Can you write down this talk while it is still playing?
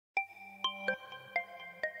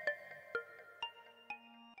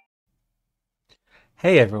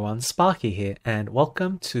Hey everyone, Sparky here, and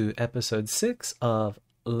welcome to episode 6 of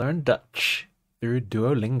Learn Dutch through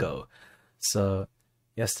Duolingo. So,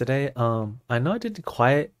 yesterday, I know I did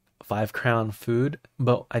quite 5 crown food,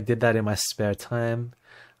 but I did that in my spare time.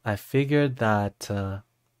 I figured that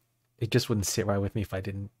it just wouldn't sit right with me if I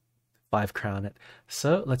didn't 5 crown it.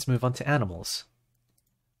 So, let's move on to animals.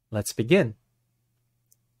 Let's begin.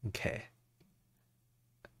 Okay.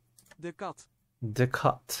 De kat. De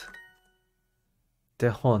kat. De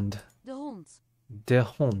hond. De hond. De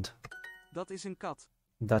hond. Dat is een kat.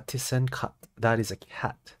 Dat is een kat. That is a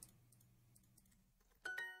cat.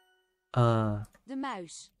 De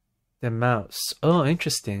muis. The mouse. Oh,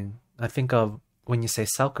 interesting. I think of when you say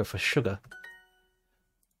suiker for sugar.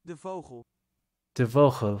 De vogel. De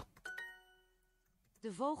vogel.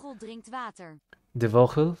 De vogel drinkt water. De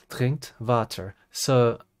vogel drinkt water.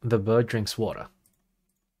 So the bird drinks water.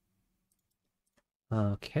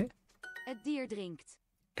 Okay. Het dier drinkt.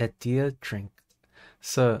 Het dier drinkt.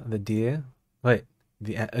 So the deer. Wait.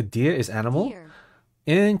 A deer is animal? Dier.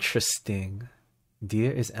 Interesting.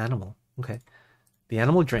 Deer is animal. Okay. The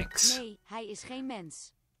animal drinks. Nee, hij is geen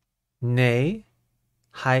mens. Nee,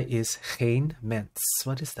 hij is geen mens.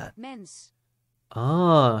 What is that? Mens.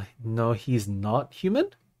 Ah, no, he's not human?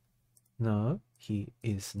 No, he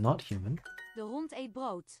is not human. De hond eet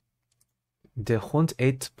brood. De hond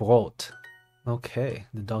eet brood. Okay,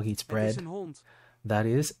 the dog eats Het bread. is een hond. That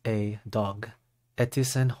is a dog. Het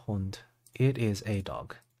is een hond. It is a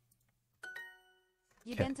dog.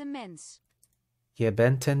 Je Okay. bent een mens. Je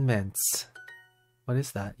bent een mens. What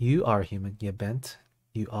is that? You are human. Je bent.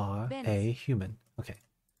 You are Bent. a human. Okay.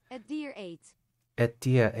 Het dier eet. Het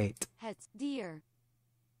dier eet. Het dier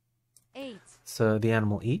eet. So the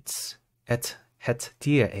animal eats. Het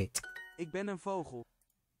dier eet. Ik ben een vogel.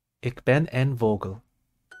 Ik ben een vogel.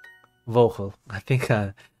 Vogel. I think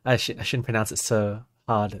I shouldn't pronounce it so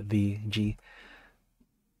hard, the G.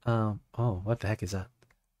 Oh, what the heck is that?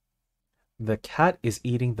 The cat is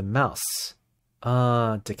eating the mouse.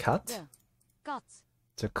 The cat? De kat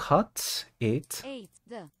The cat ate. eet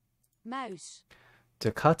de muis.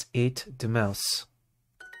 The cat ate the mouse.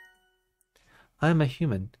 I'm a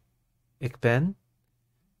human. Ik ben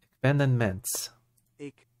een mens.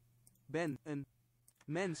 Ik ben een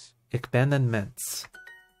mens. Ik ben een mens.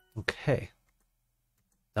 Okay.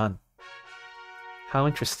 Done. How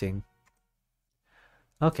interesting.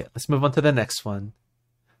 Okay, let's move on to the next one.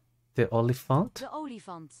 The olifant. De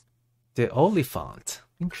olifant. The olifant.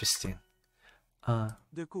 Interesting.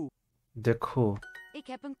 De koe. The koe. Ik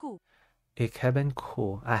heb een koe. Ik heb een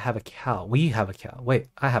koe. I have a cow. We have a cow. Wait,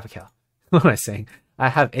 I have a cow. What am I saying? I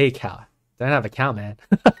have a cow. Don't have a cow, man.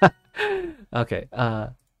 Okay.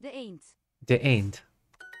 De eend. The eend.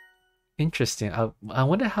 Interesting. I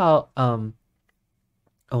wonder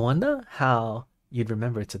how you'd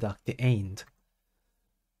remember it's a duck. The eend.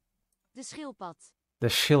 De schildpad. The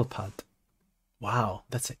schildpad. Wow,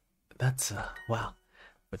 that's wow.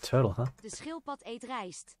 A turtle, huh? De schildpad eet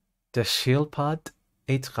rijst. The schildpad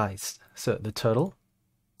eet rijst. So the turtle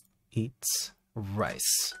eats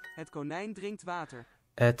rice. Het konijn drinkt water.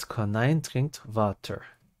 Het konijn drinkt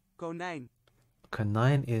water. Konijn.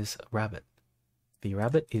 Konijn is rabbit. The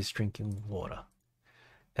rabbit is drinking water.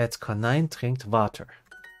 Het konijn drinkt water.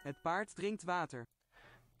 Het paard drinkt water.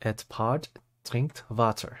 Het paard drinkt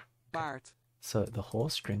water. Paard. So the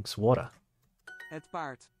horse drinks water. Het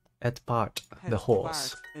paard. Het paard, Het the horse.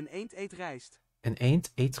 paard. Een eend eet rijst. An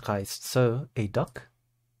eend eats rice. So a duck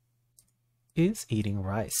is eating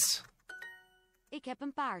rice. Ik heb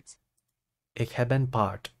een paard. Ik heb een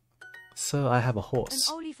paard. So I have a horse.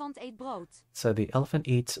 Een olifant eet brood. So the elephant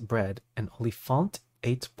eats bread. An olifant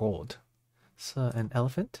eats broad. So an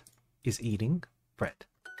elephant is eating bread.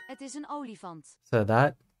 Het is een olifant. So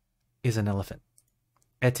that is an elephant.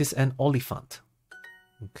 Het is een olifant.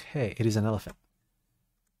 Okay, it is an elephant.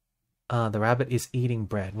 The rabbit is eating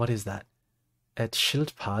bread. What is that? Het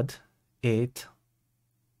schildpad eet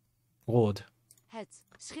brood. Het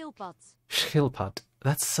schildpad. Schildpad.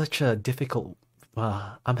 That's such a difficult.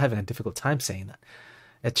 I'm having a difficult time saying that.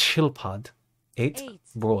 Het schildpad eet Eet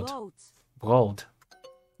brood. brood. Brood.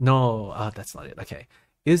 No, that's not it. Okay.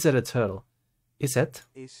 Is it a turtle? Is it?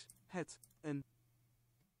 Is het een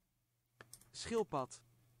schildpad.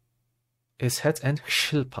 Is het een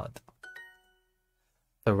schildpad?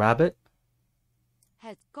 The rabbit.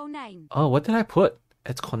 Het konijn Oh, what did I put?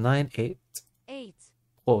 Het konijn eet eet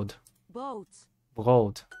brood. brood.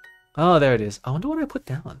 Brood. Oh, there it is. I wonder what I put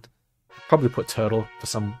down. Probably put turtle for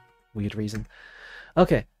some weird reason.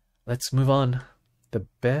 Okay, let's move on. The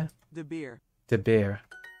bear. De beer. The bear.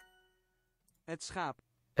 Het schaap.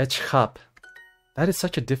 Het schaap. That is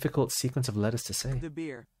such a difficult sequence of letters to say. De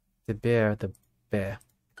beer. The bear, the bear.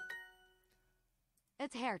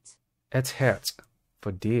 Het hert. Het hert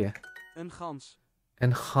for deer. Een gans.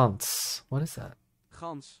 And Hans. What is that?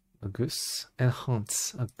 Gans. A goose. And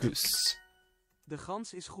Hans. A goose. De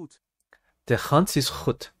gans is goed. The Hans is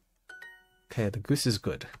goed. Okay, the goose is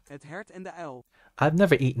good. Het hert en de uil. I've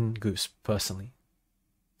never eaten goose personally,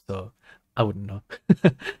 so I wouldn't know.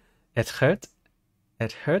 Het hert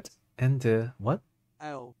and the what?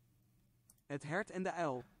 Uil. Het hert en de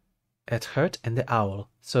uil. Het hert and the owl.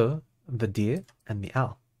 So the deer and the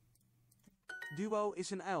owl. Duo is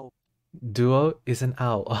een uil. Duo is an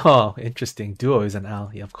owl. Oh, interesting. Duo is an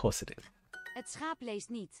owl. Yeah, of course it is. Het schaap leest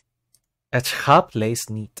niet. Het schaap leest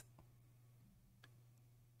niet.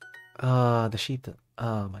 The sheep.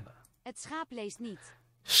 Oh my god. Het schaap leest niet.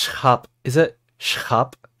 Schaap. Is it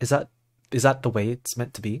schaap? Is that the way it's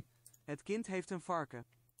meant to be? Het kind heeft een varken.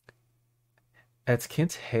 Het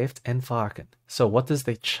kind heeft een varken. So what does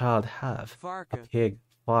the child have? Varken. A pig.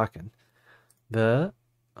 Varken.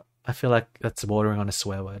 I feel like that's bordering on a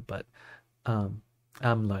swear word, but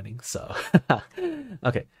I'm learning, so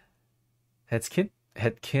okay. Het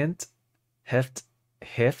kind heeft.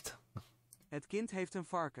 Het kind heeft een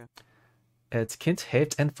varken. Het kind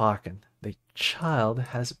heeft een varken. The child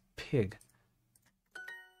has a pig.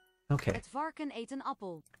 Okay. Het varken eet een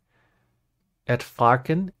appel. Het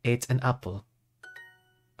varken eet een appel.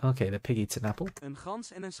 Okay, the pig eats an apple. Een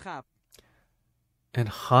gans en een schaap.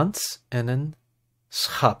 Een gans en een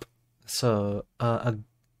schaap. So a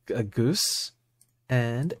goose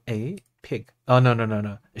and a pig. Oh no,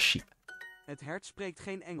 a sheep. Het hert spreekt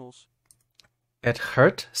geen Engels. Het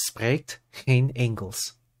hert spreekt geen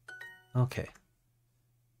Engels. Okay.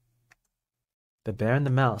 The bear and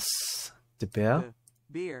the mouse. The bear. De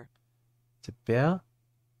beer. The bear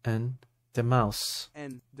and the mouse.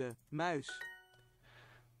 En de muis.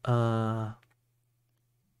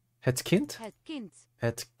 Het kind. Het kind.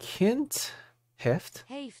 Het kind heeft.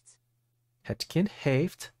 Heeft. Het kind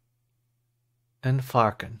heeft een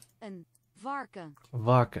varken. Een varken.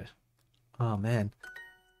 Varken. Oh man.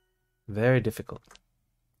 Very difficult.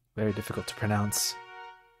 Very difficult to pronounce.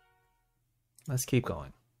 Let's keep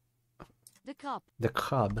going. De krab. The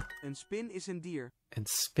crab. Een spin is een dier. And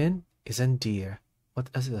spin is in deer. What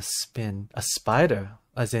is a spin? A spider,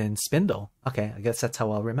 as in spindle. Okay, I guess that's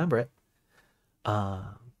how I'll remember it.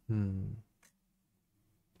 Let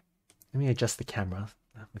me adjust the camera.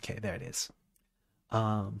 Okay, there it is.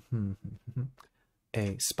 A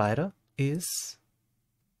spider is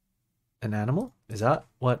an animal? Is that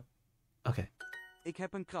what? Okay. Ik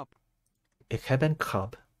heb een krab. Ik heb een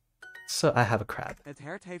krab. So I have a crab. Het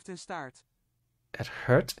hert heeft een staart. Het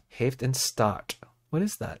hert heeft een staart. What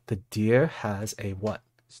is that? The deer has a what?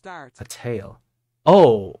 Staart. A tail.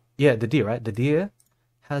 Oh, yeah, the deer, right? The deer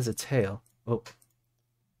has a tail. Oh,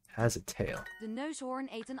 has a tail. De neushoorn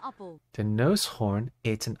eet een appel. The nosehorn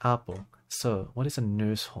ate an apple. So, what is a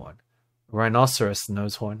nosehorn? Rhinoceros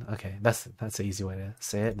nosehorn. Okay, that's the easy way to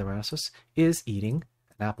say it. The rhinoceros is eating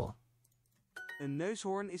an apple. Een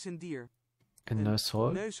neushoorn is een dier. Een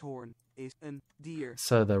neushoorn. Neushoorn is een dier.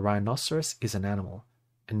 So the rhinoceros is an animal.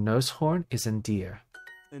 A nosehorn is a deer.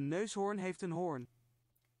 Een neushoorn heeft een hoorn.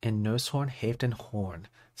 Een neushoorn heeft een hoorn.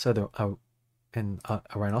 So a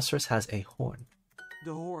rhinoceros has a horn. De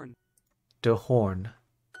hoorn. De hoorn.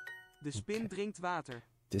 De spin drinkt water.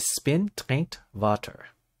 The spin drinkt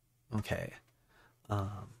water. Okay.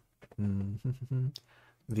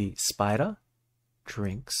 The spider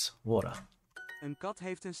drinks water. Een kat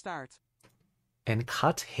heeft een staart. Een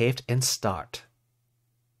kat heeft een staart.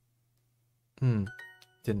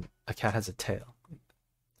 Then a cat has a tail.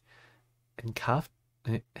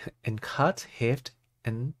 Een kat heeft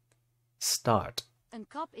een staart. Een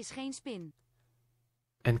krab is geen spin.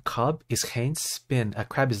 Een krab is geen spin. A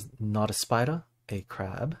crab is not a spider. A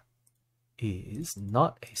crab is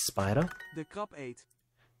not a spider. De krab eet.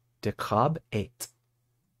 The crab ate.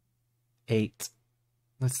 Ate.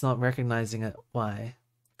 It's not recognizing it. Why?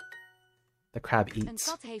 The crab Een eats.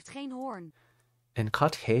 kat heeft geen hoorn. Een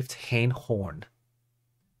kat heeft geen hoorn.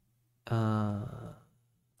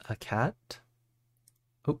 A cat.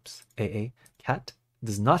 Oops. A cat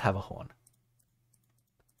does not have a horn.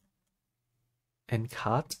 Een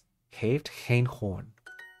kat heeft geen hoorn.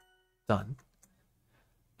 Done.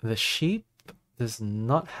 The sheep does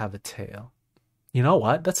not have a tail. You know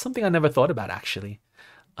what? That's something I never thought about actually.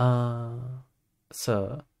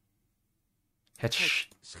 So het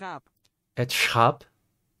Schaap. Het schaap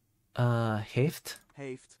heeft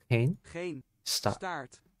geen geen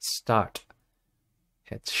staart.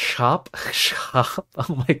 Het schaap. Oh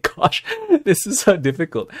my gosh, this is so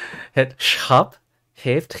difficult. Het schaap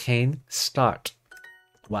heeft geen staart.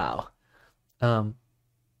 Wow.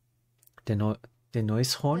 De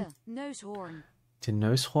neushoorn. De neushoorn. De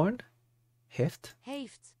neushoorn heeft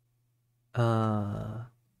Heeft. een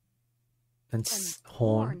Een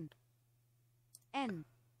hoorn. hoorn. En.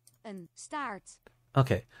 Een staart.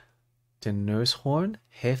 Oké. De neushoorn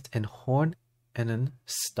heeft een hoorn en een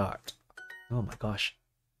staart. Oh my gosh.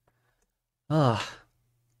 Ah.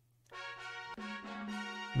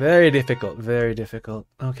 Very difficult, very difficult.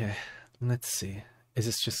 Okay, let's see. Is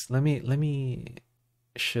this just let me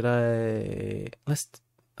should I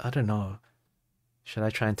don't know. Should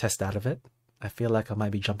I try and test out of it? I feel like I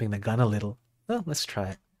might be jumping the gun a little. Well, let's try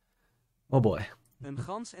it. Oh boy. Een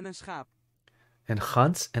gans en een schaap. Een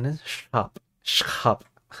gans en een schaap. Schaap.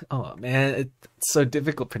 Oh man, it's so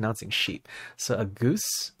difficult pronouncing sheep. So a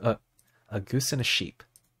goose and a sheep.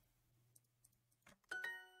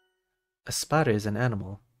 A spider is an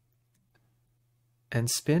animal. And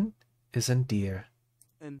spin is een dier.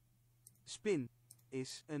 Een spin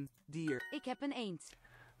is een dier. Ik heb een eend.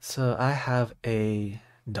 So I have a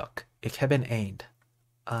duck. Ik heb een eend.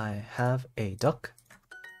 I have a duck.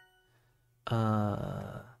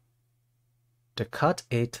 The cat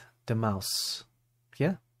ate the mouse.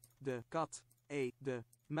 Yeah? De kat eet de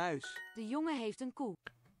muis. De jongen heeft een koe.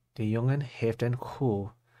 De jongen heeft een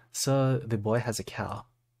koe. So the boy has a cow.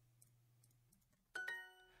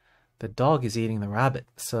 The dog is eating the rabbit.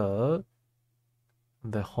 So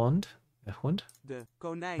the hond. De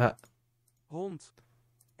konijn. Hond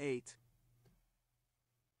eet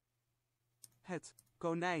het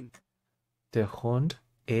konijn. De hond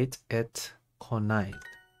eet het konijn.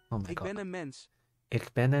 Oh my god. Ik ben een mens.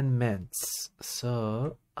 Ik ben een mens. So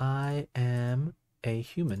I am a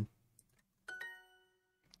human.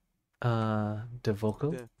 De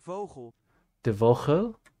vogel. De vogel De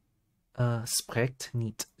vogel spreekt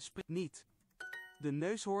niet. spreekt niet. De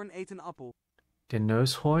neushoorn eet een appel. De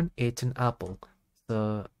neushoorn eet een appel.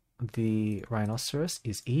 So the rhinoceros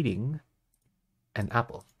is eating an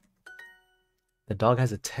apple. The dog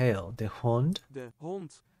has a tail. De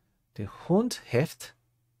hond heeft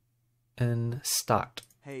een staart.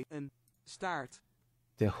 een staart.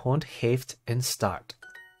 De hond heeft een staart.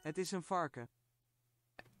 Het is een varken.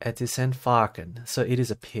 Het is een varken. So it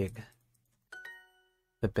is a pig.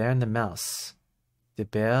 The bear and the mouse. De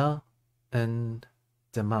bear and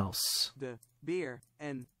the mouse. De beer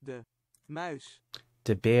en de muis.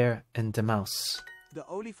 De bear and the mouse. De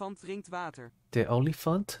olifant drinkt water. De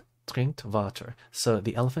olifant drinkt water. So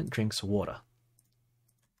the elephant drinks water.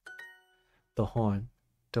 The horn.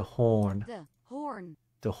 De hoorn. De hoorn.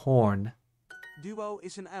 De hoorn. Duo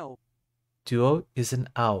is een uil. Duo is an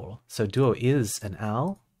owl. So Duo is an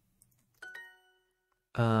owl.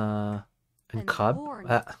 Een krab.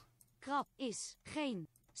 hoorn. Krab is geen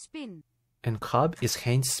spin. Een krab is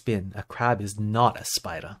geen spin. A crab is not a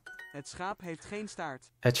spider. Het schaap heeft geen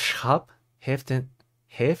staart. Het schaap heeft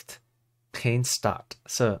geen staart.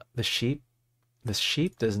 So the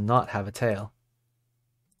sheep does not have a tail.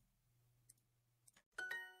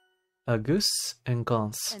 A goose and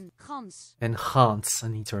gans. Een gans. And gans. I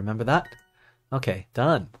need to remember that. Okay,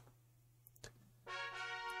 done.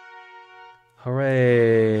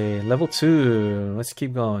 Hooray! Level 2. Let's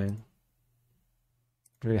keep going.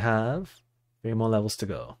 We have 3 more levels to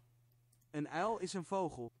go. Een uil is een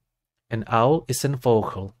vogel. An owl is een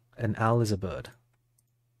vogel. An owl is a bird.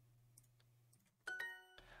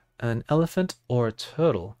 An elephant or a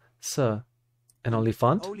turtle. So, an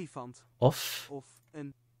olifant Olifant. of Of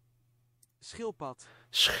een schildpad.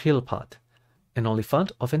 schildpad. An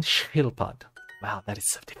olifant of een schildpad. Wow, that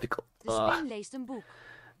is so difficult. De spin leest een boek.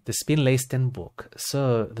 The spin leest een book.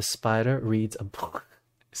 So, the spider reads a book.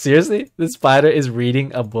 Seriously? The spider is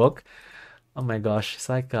reading a book? Oh my gosh, it's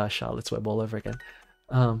like Charlotte's Web all over again.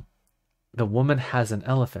 The woman has an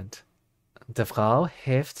elephant. De vrouw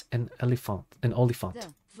heeft een olifant. De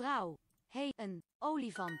vrouw heeft een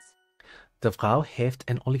olifant. De vrouw heeft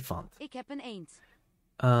een olifant. Ik heb een eend.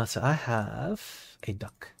 So I have a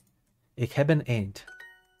duck. Ik heb een eend.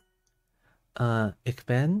 Ik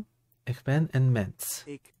ben een mens.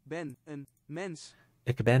 Ik ben een mens.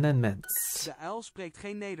 Ik ben een mens. De uil spreekt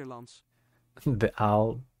geen Nederlands. The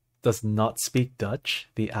owl does not speak Dutch.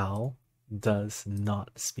 The owl does not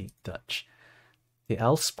speak Dutch. The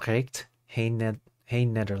owl spreekt geen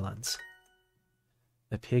Nederlands.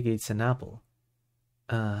 The pig eats an apple.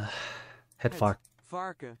 Het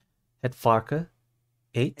varken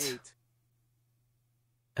eet eet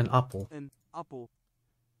een appel. een appel.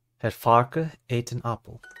 Het varken eet een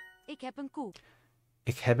appel. Ik heb een koe.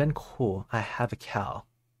 Ik heb een koe. I have a cow.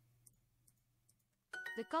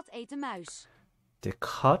 De kat eet een muis. The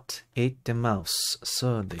cat ate the mouse.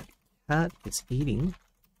 So the cat is eating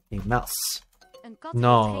a mouse. Een kat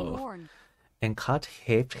No. heeft geen hoorn. Een kat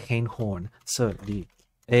heeft geen hoorn. So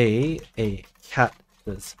a cat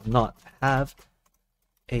does not have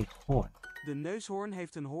a horn. De neushoorn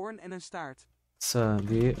heeft een hoorn en een staart. So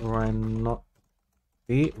the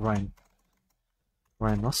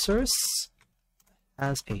rhinoceros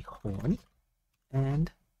has a horn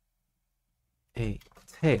and a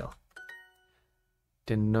tail.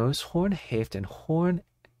 De neushoorn heeft een hoorn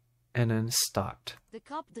en een staart. De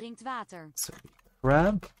krab drinkt water. So the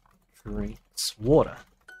crab drinks water.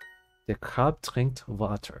 The crab drinkt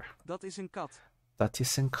water. Dat is een kat. Dat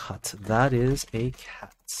is een kat. That is a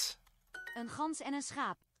cat. Een gans en een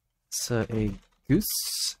schaap. So a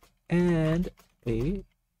goose and a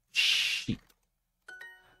sheep.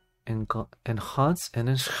 Een gans en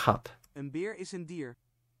een schaap. Een beer is een dier.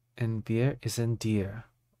 And beer is in deer.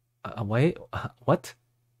 Wait, what?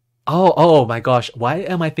 Oh my gosh. Why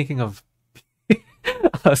am I thinking of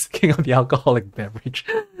I was thinking of the alcoholic beverage.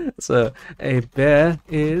 So a bear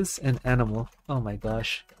is an animal. Oh my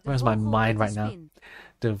gosh. Where's my mind right now?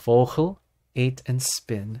 The vogel ate and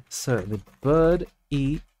spin. So the bird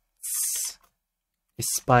eats a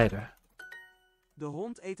spider. De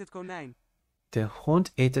hond eet het konijn. The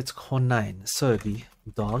hond ate het konijn. So the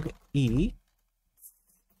dog eats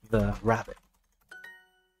the rabbit.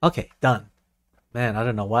 Okay, done. Man, I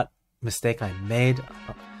don't know what mistake I made.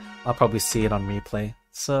 I'll probably see it on replay.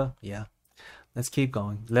 So, yeah. Let's keep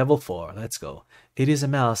going. Level 4, let's go. It is a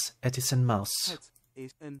mouse. Het is een mouse. Het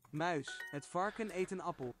is een muis. Het varken eet een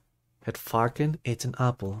appel. Het varken eet een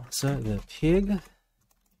appel. So, the pig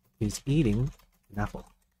is eating an apple.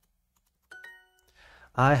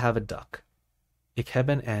 I have a duck. Ik heb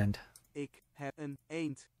een eend. Ik heb een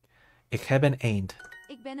eend. Ik heb een eend.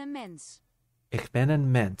 Ik ben een mens. Ik ben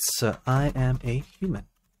een mens. So, I am a human.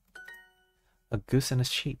 A goose and a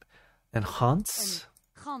sheep. Een gans.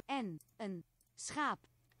 En een schaap.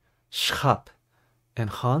 Schaap.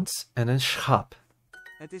 Een gans en een schaap.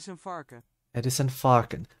 Het is een varken. Het is een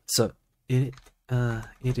varken. So,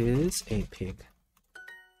 it is a pig.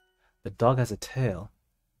 The dog has a tail.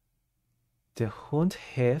 De hond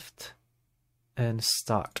heeft een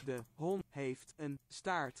staart. De hond heeft een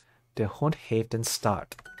staart. De hond heeft een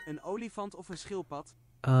staart. Een olifant of een schildpad.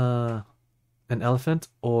 An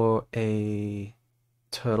elephant or a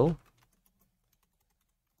turtle.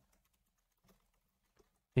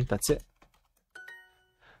 I think that's it.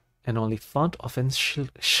 An olifant of een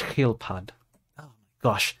schildpad. Oh my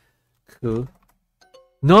gosh. Cool.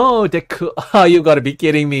 No, the cool. Oh, you gotta be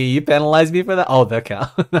kidding me. You penalized me for that? Oh, the cow.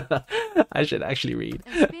 I should actually read.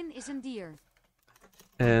 Een spin is een dier.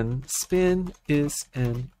 And spin is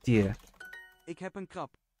een dier. Ik heb een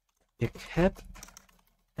krab. Ik heb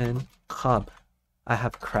een krab. I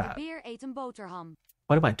have De crab. beer eet een boterham.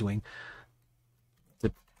 What am I doing?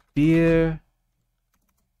 The beer.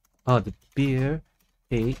 Oh, the beer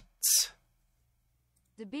ate.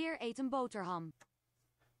 De beer eet een boterham.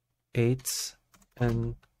 Ate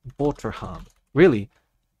an boterham. Really?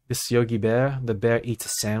 This Yogi Bear, the bear eats a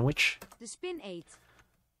sandwich. De spin eet.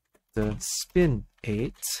 The spin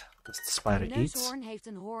ate. The spider De eats. neushoorn heeft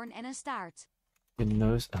een hoorn en een staart. The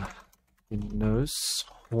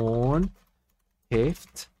neushoorn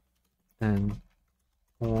heeft een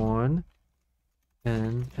hoorn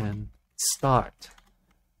and staart.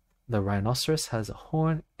 The rhinoceros has a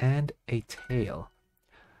horn and a tail.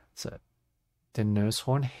 So, de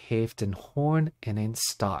neushoorn heeft een hoorn en een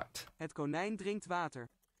staart. Het konijn drinkt water.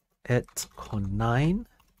 Het konijn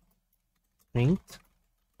drinkt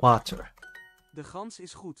water. De gans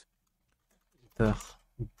is goed. What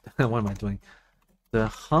am I doing? The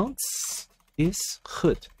gans is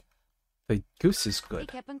good. The goose is good. Ik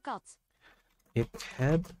heb een kat. Ik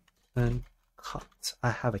heb een kat. I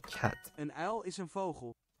have a cat. Een uil is een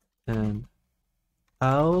vogel. An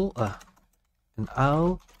owl. An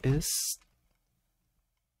owl is.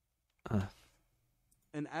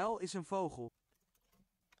 Een uil is een vogel.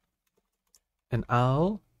 An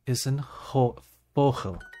owl is een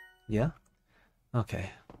vogel. Yeah?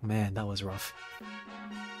 Okay. Man, that was rough.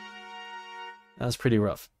 That was pretty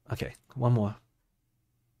rough. Okay, one more.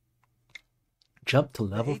 Jump to We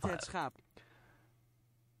level eten 5. het schaap.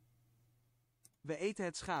 We eten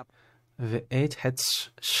het schaap. We eat het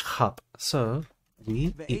schaap. So,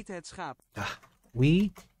 we eten het schaap.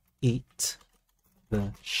 we eat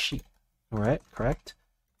the sheep. Alright, correct?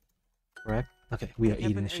 Correct? Okay, we are Ik heb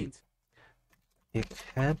eating een the sheep. eend. Ik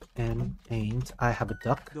heb een eend. I have a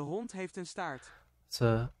duck. De hond heeft een staart.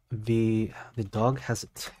 So, the dog has a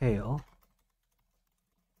tail.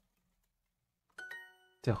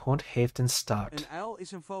 De hond heeft een staart. Een uil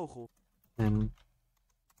is een vogel. Een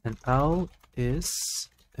uil is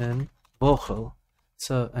een vogel.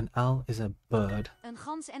 So an owl is a bird. Een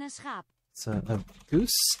gans en een schaap. So a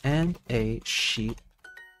goose and a sheep.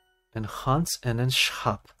 Een gans en een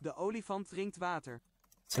schaap. De olifant drinkt water.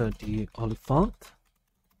 So the olifant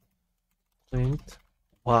drinkt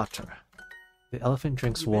water. The elephant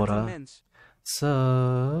drinks Je bent water. een mens. So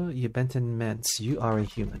je bent een mens. You are a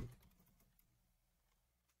human.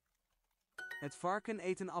 Het varken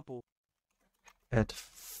eet een appel. Het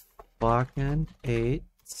varken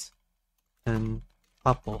eet een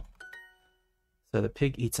appel. So the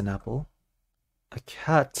pig eats an apple. A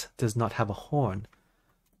cat does not have a horn.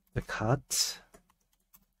 The cat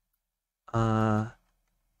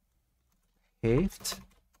heeft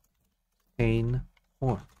geen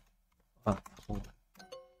horn. Horn.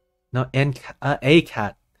 No, a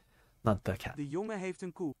cat, not the cat. De jongen heeft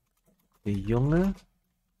een koe. De jongen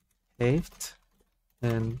heeft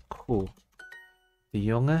een koe. De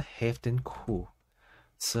jongen heeft een koe.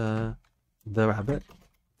 So the rabbit,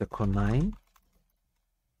 the konijn,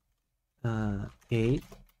 eet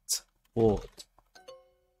brood.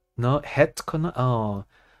 No, het konijn. Oh,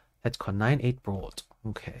 het konijn eet brood.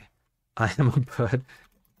 Okay. I am a bird.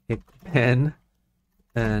 Ik ben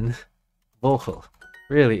een vogel.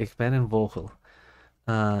 Really, ik ben een vogel.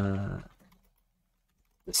 The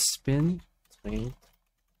spin drinkt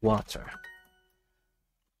water.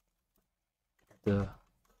 The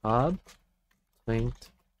crab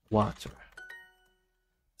drinkt water.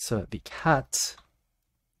 So the cat.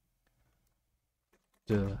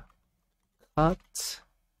 The cat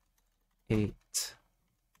ate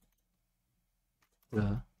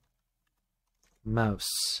the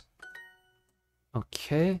mouse.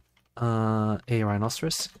 Okay. A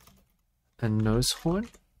rhinoceros. A nosehorn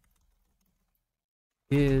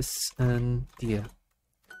is an deer.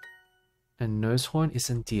 A nosehorn is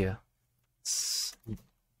a deer.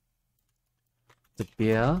 The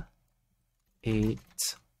bear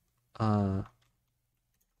ate an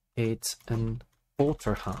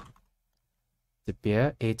boterham. The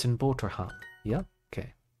bear ate an boterham. Yeah,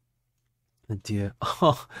 okay. The deer.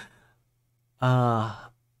 Oh, I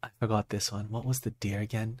forgot this one. What was the deer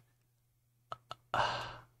again?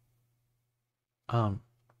 Oh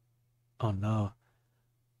no.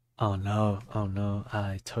 Oh no.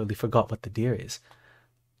 I totally forgot what the deer is.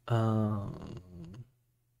 Oh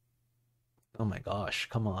my gosh,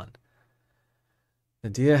 come on. The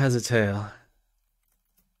deer has a tail.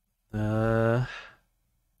 You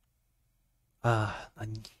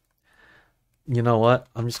know what?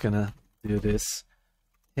 I'm just gonna do this.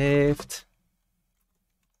 Heeft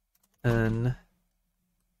een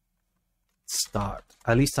staart.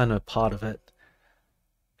 At least I know part of it.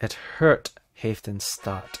 Het hurt heeft een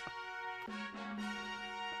staart.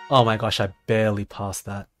 Oh my gosh, I barely passed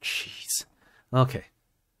that. Jeez. Okay.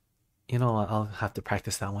 You know what? I'll have to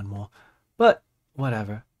practice that one more. But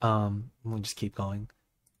whatever. We'll just keep going.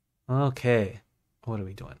 Okay. What are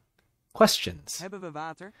we doing? Questions. Hebben we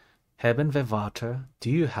water? Hebben we water? Do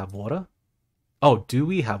you have water? Oh, do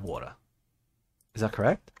we have water? Is that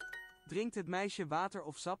correct? Drinkt het meisje water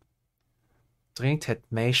of sap? Drinkt het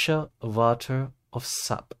meisje water of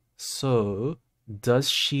sap? So, does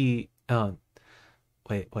she...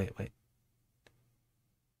 wait.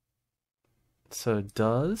 So,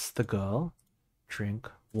 does the girl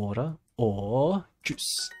drink water or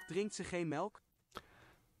juice? Drinkt ze geen melk?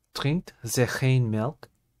 Drinkt ze geen melk?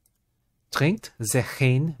 Drinkt ze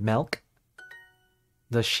geen melk?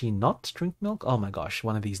 Does she not drink milk? Oh my gosh,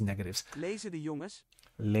 one of these negatives. Lezen de jongens?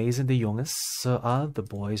 Lezen de jongens? So are the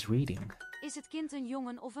boys reading? Is het kind een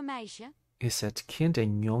jongen of een meisje? Is het kind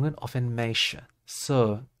een jongen of een meisje?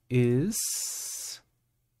 So, is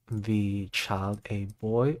the child a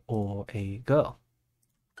boy or a girl?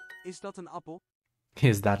 Is dat een appel?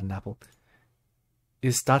 Is that an apple?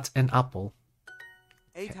 Is that an apple?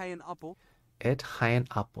 Eet hij een appel? Eet hij een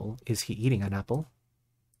appel? Is he eating an apple?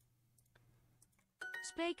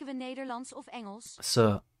 Spreken we Nederlands of Engels?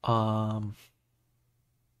 So,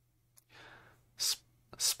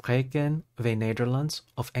 spreken we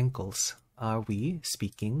Nederlands of Engels? Are we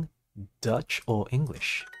speaking Dutch or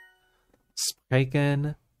English?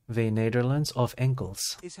 Spreken we Nederlands of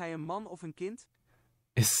Engels? Is hij een man of een kind?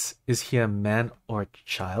 Is he a man or a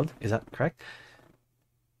child? Is that correct?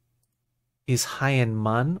 Is hij een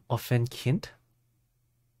man of een kind?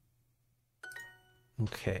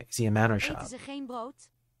 Okay, is he a man or a Eten child? ze geen brood?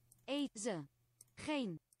 Eten ze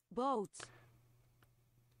geen brood?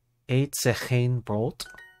 Eet ze geen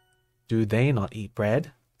brood? Do they not eat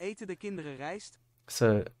bread? Eten de kinderen rijst?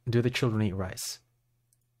 So, do the children eat rice?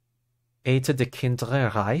 Eten de kinderen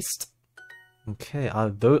rijst? Okay,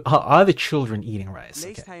 are the children eating rice?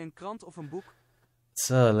 Leest Okay. hij een krant of een boek?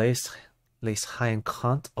 So, leest hij een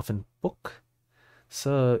krant of een boek?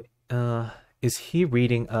 So, is he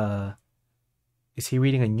reading a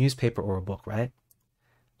newspaper or a book, right?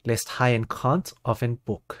 Leest hij een krant of een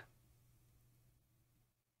boek?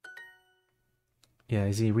 Yeah,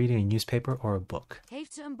 is he reading a newspaper or a book?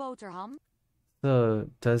 Heeft ze een boterham? So,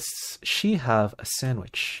 does she have a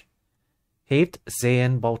sandwich? Heeft zij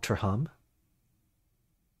een boterham?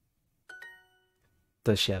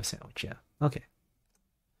 Does she have a sandwich? Yeah. Okay.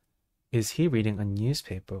 Is he reading a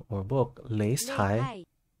newspaper or a book? Leest hij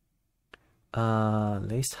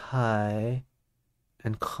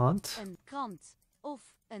een krant? Een krant of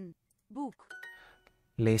een boek?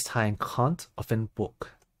 Leest hij een krant of een boek?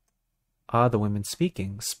 Are the women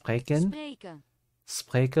speaking? Spreken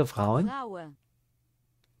vrouwen? Vrouwen.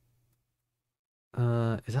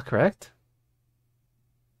 Is that correct?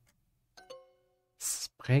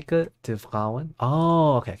 Spreken de vrouwen?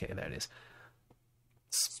 Oh, okay, there it is.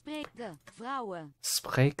 Spreek de vrouwen.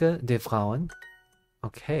 Spreken de vrouwen?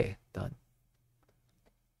 Okay, done.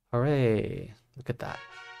 Hooray! Look at that.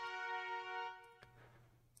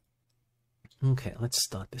 Okay, let's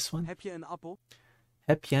start this one. Heb je een appel?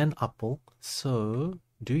 Heb je een appel? So,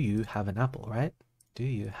 do you have an apple, right? Do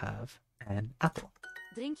you have an apple?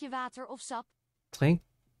 Drink je water of sap?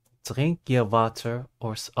 Drink je water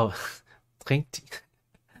or... Oh, drink...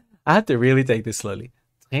 I have to really take this slowly.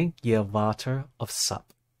 Drink je water of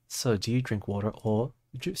sap? So, do you drink water or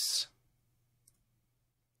juice?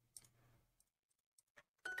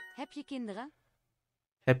 Heb je kinderen?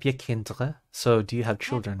 Heb je kinderen? So, do you have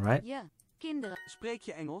children, right? Je kinderen. Spreek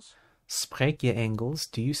je Engels? Spreek je Engels?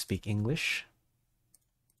 Do you speak English?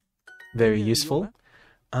 Very useful.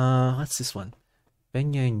 What's this one?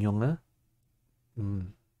 Ben je een jongen?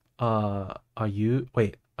 Are you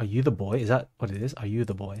the boy? Is that what it is? Are you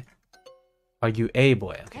the boy? Are you a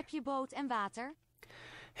boy? Okay. Heb je brood en water?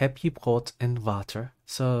 Heb je brood en water?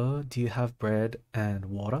 So, do you have bread and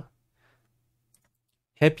water?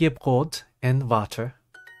 Heb je brood en water?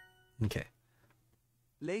 Okay.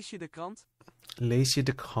 Lees je de krant? Lees je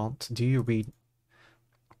de krant? Do you read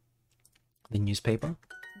the newspaper?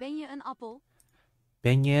 Ben je een appel?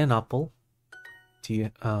 Ben je een appel? Do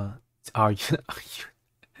you, are you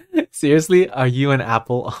seriously? Are you an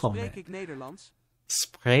apple? Oh, Spreek man. ik Nederlands?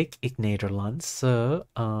 Spreek ik Nederlands? So,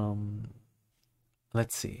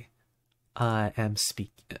 let's see. I am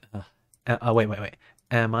wait.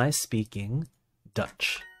 Am I speaking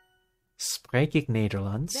Dutch? Spreek ik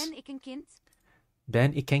Nederlands? Ben ik een kind?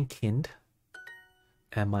 Ben ik een kind?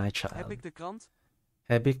 Am I a child? Heb ik de krant?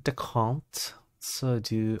 Heb ik de krant? So,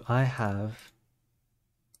 do I have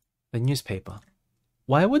the newspaper?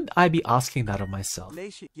 Why would I be asking that of myself?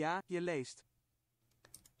 Lees je? Ja, je leest.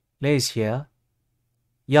 Lees je?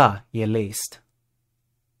 Ja, je leest.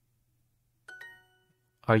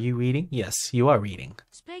 Are you reading? Yes, you are reading.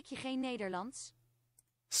 Spreek je geen Nederlands?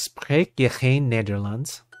 Spreek je geen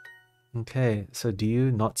Nederlands? Okay, so do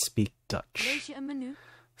you not speak Dutch? Lees je een menu?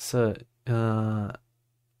 So,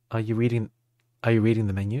 are you reading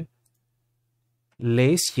the menu?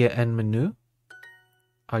 Lees je een menu?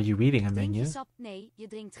 Are you reading a Drink menu? je sap? Nee, je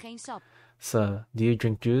drinkt geen sap. So, do you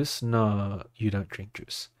drink juice? No, you don't drink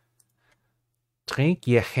juice. Drink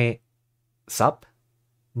je geen sap?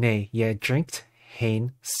 Nee, je drinkt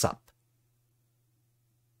geen sap.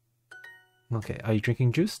 Okay, are you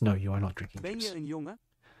drinking juice? No, you are not drinking Ben je juice. een jongen?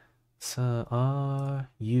 So, are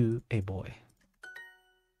you a boy?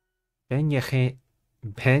 Ben je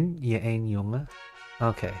een jongen?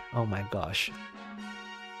 Okay, oh my gosh.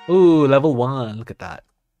 Ooh, level 1, look at that.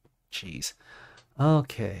 Jeez.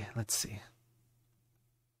 Okay, let's see.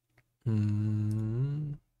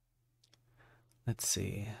 Let's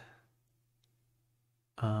see.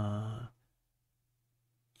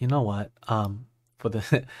 You know what? For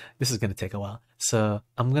the this is gonna take a while. So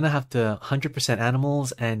I'm gonna have to 100%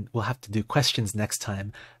 animals, and we'll have to do questions next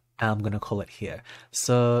time. I'm gonna call it here.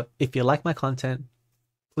 So if you like my content,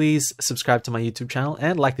 please subscribe to my YouTube channel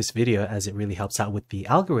and like this video, as it really helps out with the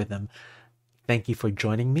algorithm. Thank you for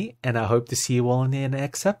joining me, and I hope to see you all in the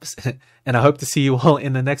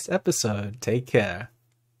next episode. Take care.